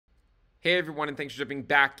Hey everyone, and thanks for jumping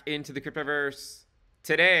back into the Cryptoverse.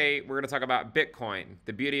 Today, we're going to talk about Bitcoin,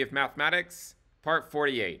 the beauty of mathematics, part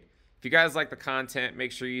 48. If you guys like the content,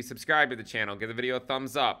 make sure you subscribe to the channel, give the video a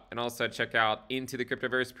thumbs up, and also check out Into the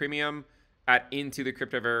Cryptoverse Premium at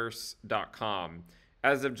intothecryptoverse.com.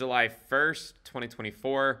 As of July 1st,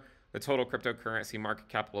 2024, the total cryptocurrency market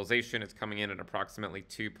capitalization is coming in at approximately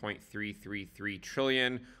 2.333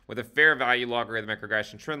 trillion, with a fair value logarithmic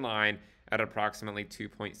regression trend line at approximately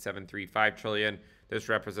 2.735 trillion. This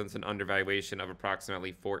represents an undervaluation of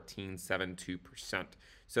approximately 14.72%.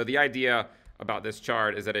 So the idea about this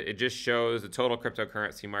chart is that it just shows the total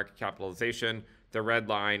cryptocurrency market capitalization. The red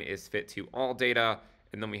line is fit to all data,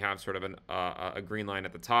 and then we have sort of a green line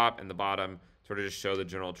at the top and the bottom sort of just show the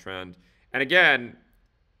general trend. And again,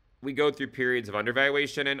 we go through periods of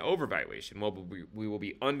undervaluation and overvaluation. We will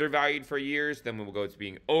be undervalued for years, then we will go to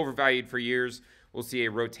being overvalued for years. We'll see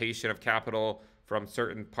a rotation of capital from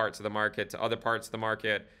certain parts of the market to other parts of the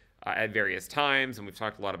market at various times, and we've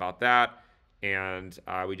talked a lot about that. And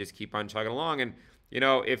we just keep on chugging along. And you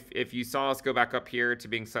know, if you saw us go back up here to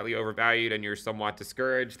being slightly overvalued and you're somewhat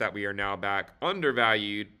discouraged that we are now back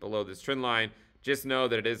undervalued below this trend line, just know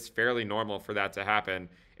that it is fairly normal for that to happen.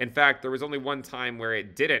 In fact, there was only one time where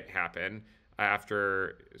it didn't happen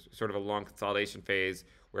after sort of a long consolidation phase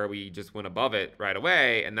where we just went above it right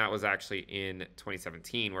away, and that was actually in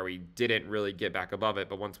 2017 where we didn't really get back above it,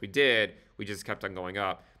 but once we did, we just kept on going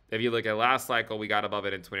up. If you look at last cycle, we got above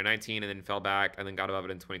it in 2019 and then fell back, and then got above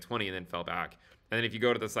it in 2020 and then fell back. And then if you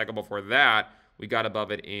go to the cycle before that, we got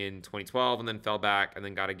above it in 2012 and then fell back, and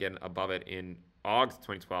then got again above it in August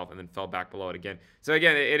 2012 and then fell back below it again. So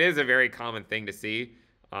again, it is a very common thing to see.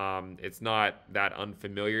 It's not that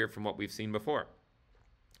unfamiliar from what we've seen before.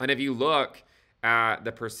 And if you look at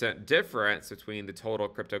the percent difference between the total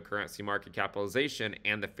cryptocurrency market capitalization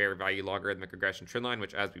and the fair value logarithmic regression trend line,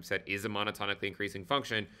 which as we've said is a monotonically increasing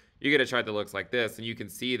function, you get a chart that looks like this, and you can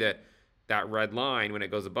see that that red line, when it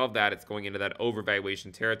goes above that, it's going into that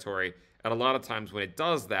overvaluation territory. And a lot of times when it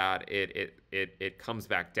does that, it comes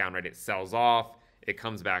back down, right? It sells off. It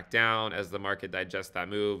comes back down as the market digests that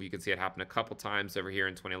move. You can see it happen a couple times over here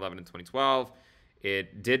in 2011 and 2012.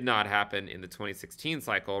 It did not happen in the 2016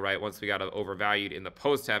 cycle, right? Once we got overvalued in the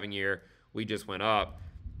post-halving year, we just went up.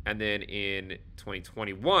 And then in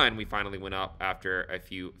 2021, we finally went up after a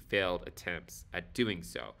few failed attempts at doing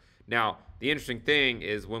so. Now, the interesting thing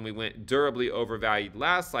is when we went durably overvalued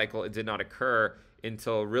last cycle, it did not occur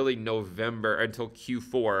until really November, until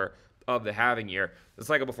Q4 of the halving year. The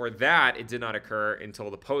cycle before that, it did not occur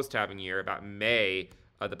until the post-halving year, about May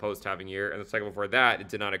of the post-halving year. And the cycle before that, it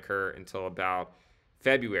did not occur until about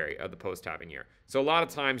February of the post-halving year. So a lot of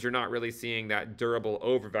times you're not really seeing that durable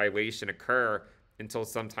overvaluation occur until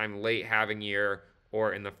sometime late halving year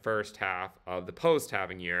or in the first half of the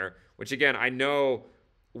post-halving year, which again, I know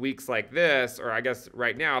weeks like this, or I guess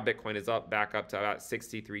right now, Bitcoin is back up to about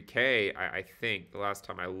 63K, I think, the last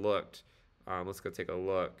time I looked. Let's go take a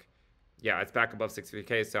look. Yeah, it's back above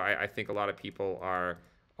 63K, so I think a lot of people are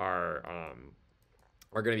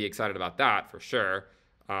going to be excited about that for sure.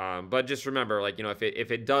 But just remember, like, you know, if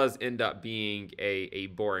it does end up being a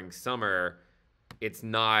boring summer, it's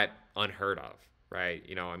not unheard of, right?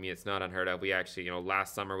 You know, I mean, it's not unheard of. We actually, you know,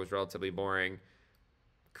 last summer was relatively boring.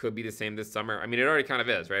 Could be the same this summer. I mean, it already kind of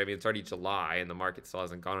is, right? I mean, it's already July and the market still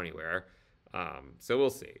hasn't gone anywhere. So we'll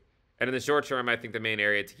see. And in the short term, I think the main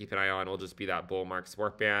area to keep an eye on will just be that bull market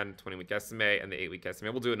support band, 20-week SMA, and the 8-week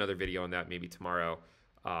SMA. We'll do another video on that maybe tomorrow.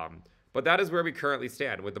 But that is where we currently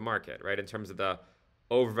stand with the market, right? In terms of the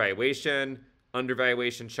overvaluation,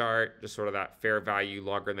 undervaluation chart, just sort of that fair value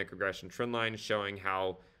logarithmic regression trend line showing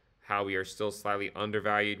how we are still slightly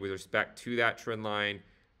undervalued with respect to that trend line.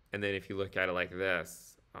 And then if you look at it like this,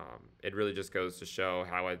 it really just goes to show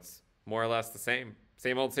how it's more or less the same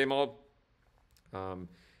old, same old.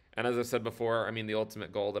 And as I've said before, I mean, the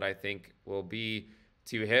ultimate goal that I think will be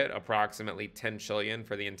to hit approximately 10 trillion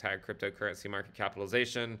for the entire cryptocurrency market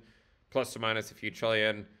capitalization, plus or minus a few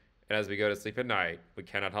trillion. And as we go to sleep at night, we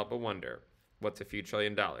cannot help but wonder, what's a few $1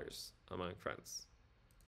 trillion among friends?